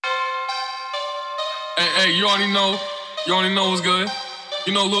Hey, you already know. You already know what's good.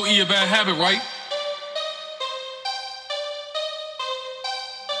 You know Lil E a bad habit, right?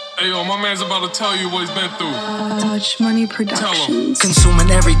 Hey, yo, my man's about to tell you what he's been through. Touch Money Productions. Consuming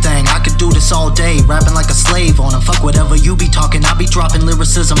everything, I could do this all day. Rapping like a slave on him, fuck whatever you be talking. I be dropping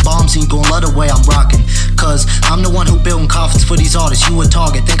lyricism bombs and you gon' love the way I'm rocking. Cause I'm the one who building coffins for these artists. You a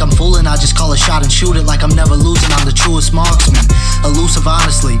target, think I'm fooling, I just call a shot and shoot it like I'm never losing. I'm the truest marksman, elusive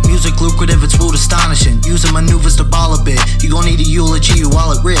honestly. Music lucrative, it's rude astonishing. Using maneuvers to ball a bit, you gon' need a eulogy, you all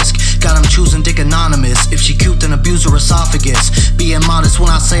at risk. Got him choosing dick anonymous. If she cute, then abuse her esophagus. Being modest when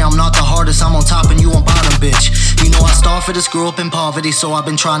I say I'm not the hardest, I'm on top and you on bottom, bitch. You know I starved for this, grew up in poverty, so I've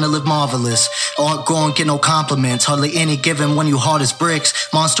been trying to live marvelous. Art growing, get no compliments, hardly any given when you hard as bricks.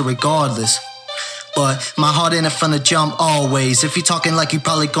 Monster regardless. But my heart in it from the jump always. If you talking like you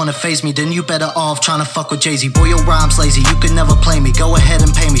probably gonna face me, then you better off trying to fuck with Jay-Z. Boy, your rhyme's lazy, you can never play me. Go ahead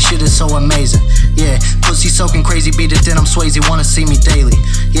and pay me, shit is so amazing. Yeah, pussy soaking crazy, beat it, then I'm Swayze, wanna see me daily.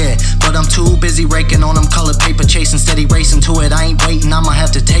 Yeah, but I'm too busy raking on them colored paper, chasing steady racing to it. I ain't waiting, I'ma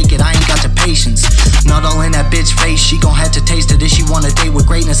have to take it, I ain't got the patience. Not all in that bitch face, she gon' have to taste it if she wanna date with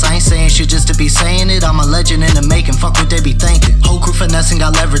greatness. I ain't saying shit just to be saying it, I'm a legend in the making, fuck what they be thinking. Whole crew finessing,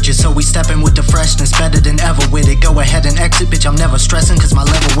 got leverages, so we stepping with the freshness. Better than ever with it, go ahead and exit, bitch, I'm never stressing, cause my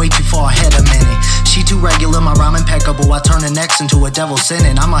level way too far ahead of many. She too regular, my rhyme impeccable, I turn the next into a devil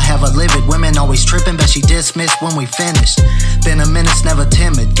sinning. I'ma have her livid, women always tripping, but she dismissed when we finished. Been a minute's never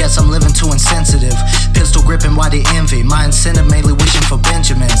timid, guess I'm living too insensitive. Pistol gripping, why they envy, my incentive mainly wishing for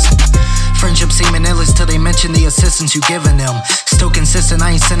Benjamins. Friendship seeming endless till they mention the assistance you giving them. Still consistent,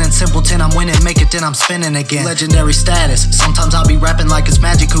 I ain't sinning simpleton, I'm winning, make it then I'm spinning again. Legendary status, sometimes I'll be rapping like it's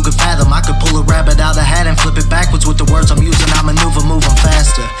magic, who could fathom? I could pull a rabbit out of hat and flip it backwards with the words I'm using, I maneuver, moving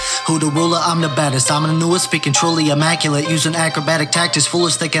faster. Who the ruler? I'm the baddest, I'm the newest, speaking truly immaculate. Using acrobatic tactics,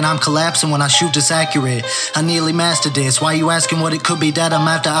 foolish thinking I'm collapsing when I shoot this accurate. I nearly mastered this, why you asking what it could be that I'm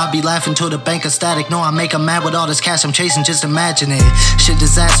after? I'll be laughing till the bank is static. No, I make 'em mad with all this cash I'm chasing, just imagine it. Shit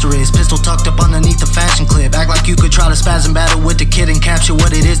disastrous, pistol tucked up underneath the fashion clip. Act like you could try to spaz and battle with the kid and capture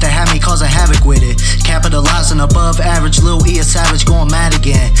what it is to have me causing havoc with it. Capitalizing above average, Lil E a savage, going mad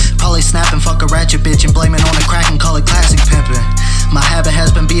again. Probably snapping, fuck a ratchet bitch and blame it on the crack and call it classic pimping. My habit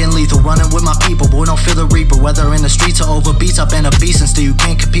has been being lethal, running with my people, boy don't feel the reaper. Whether in the streets or over beats, I've been a beast and still you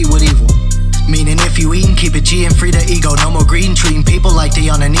can't compete with evil. Meaning if you eatin', keep it G and free the ego. No more greedin', treating people like they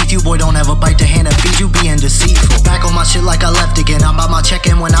underneath you. Boy, don't ever bite the hand that feeds you, being deceitful. Back on my shit like I left again. I'm about my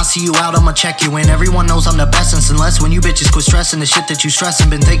check-in, when I see you out, I'ma check you in. Everyone knows I'm the best, unless when you bitches quit stressing the shit that you stressin'.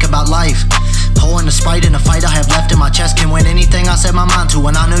 Been thinking about life, pouring the Sprite in the fight I have left in my chest. Can win anything I set my mind to,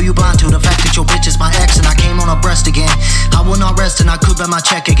 and I know you blind to the fact that your bitch is my ex and I came on her breast again. I will not rest and I could bet my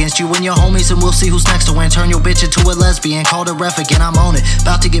check against you and your homies, and we'll see who's next to win. Turn your bitch into a lesbian, call the ref again, I'm on it.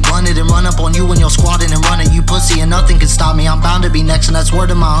 About to get blunted and run up on you and your squad and run it. You pussy and nothing can stop me, I'm bound to be next, and that's word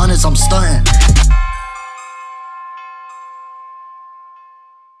of my hunters, I'm stuntin'.